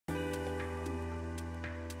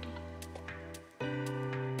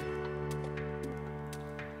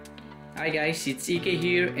Hi guys, it's EK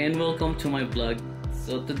here and welcome to my vlog.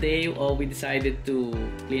 So today we decided to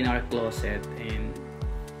clean our closet and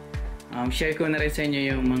share ko na rin sa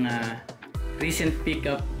inyo yung mga recent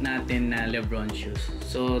pickup natin na Lebron shoes.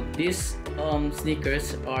 So these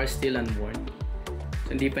sneakers are still unworn.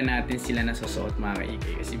 So hindi pa natin sila nasusuot mga ka-EK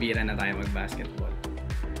kasi bira na tayo mag-basketball.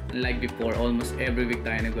 Unlike before, almost every week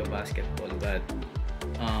tayo nagba-basketball, but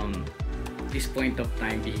this point of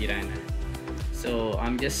time bihira na. So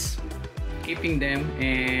I'm just keeping them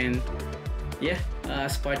and yeah,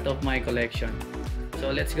 as part of my collection. So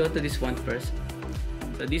let's go to this one first.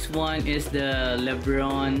 So this one is the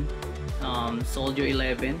Lebron Soldier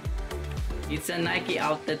 11. It's a Nike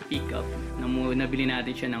outlet pickup. Nabili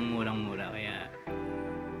natin siya ng murang-mura kaya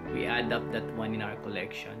we add up that one in our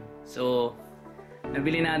collection. So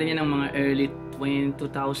nabili natin yan ng mga early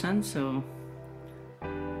 2000, so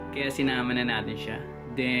kaya sinama na natin siya.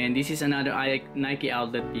 Then this is another Nike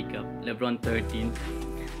outlet pickup, Lebron 13.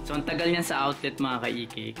 So ang tagal niya sa outlet mga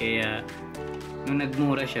ka-EK, kaya nung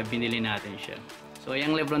nagmura siya, binili natin siya. So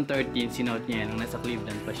yung Lebron 13, sinuot niya nung nasa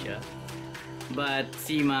Cleveland pa siya. But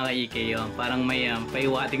si mga ka-EK yun, parang may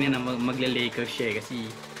paiwating na magla-Lakers siya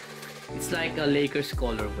kasi it's like a Lakers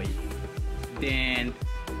colorway. Then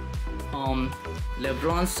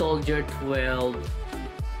Lebron Soldier 12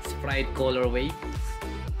 Sprite colorway.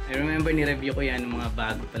 I remember ni-review ko yan ng mga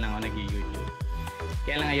bago pa lang ako nag-YouTube.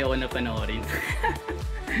 Kaya lang ayoko na panoorin.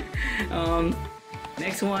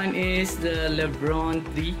 Next one is the Lebron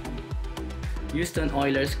 3 Houston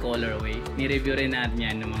Oilers colorway. Ni-review rin natin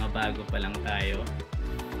yan ng mga bago pa lang tayo.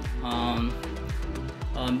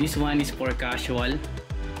 This one is for casual.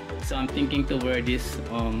 So I'm thinking to wear this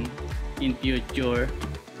in future.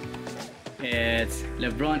 It's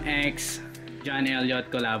Lebron X John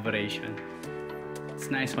Elliott collaboration. It's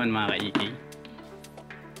nice one mga ka-EK.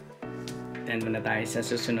 Then muna tayo sa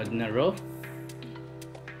susunod na row.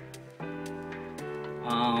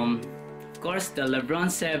 Of course, the Lebron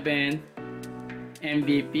 7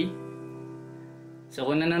 MVP. So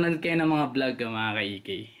kung nanonood kayo ng mga vlog mga ka-EK,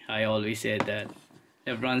 I always said that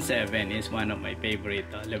Lebron 7 is one of my favorite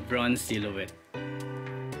Lebron silhouette.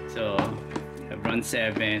 So Lebron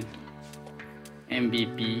 7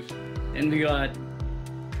 MVP. Then we got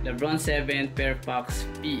Lebron 7 Fairfax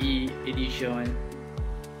PE edition,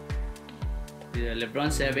 the Lebron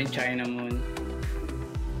 7 China Moon,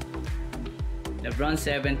 Lebron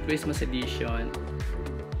 7 Christmas edition,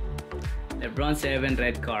 Lebron 7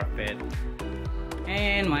 Red Carpet,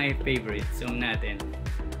 and my favorite, zoom natin.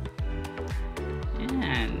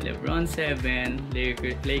 Yan, Lebron 7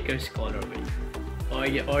 Lakers colorway,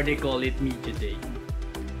 or they call it Media Day.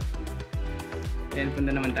 Then punta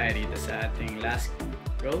naman tayo dito sa ating last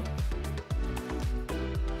row.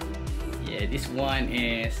 Yeah, this one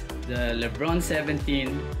is the Lebron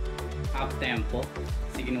 17 up tempo.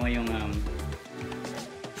 Kasi ginawa yung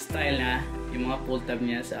style na yung mga pull tab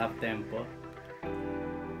niya sa up tempo.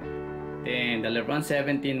 Then the Lebron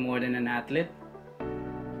 17 more than an athlete.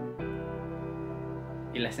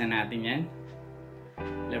 Ilas na natin yan.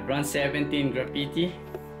 Lebron 17 graffiti.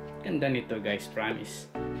 Ganda nito guys,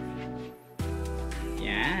 promise.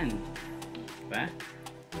 Yan, diba?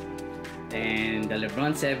 And the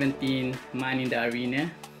Lebron 17 Man in the Arena.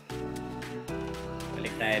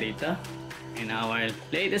 Balik tayo rito. And our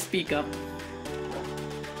latest pickup,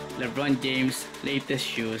 Lebron James latest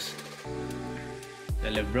shoes, the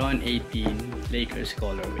Lebron 18 Lakers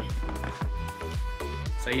colorway.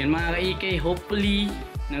 So yun mga ka-EK, hopefully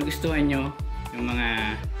nagustuhan nyo yung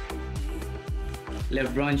mga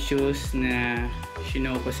Lebron shoes na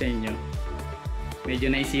shinow ko sa inyo.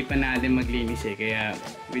 Medyo naisipan natin maglinis kaya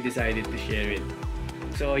we decided to share it.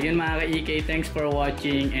 So yun mga ka-EK, thanks for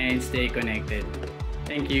watching and stay connected.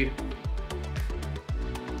 Thank you.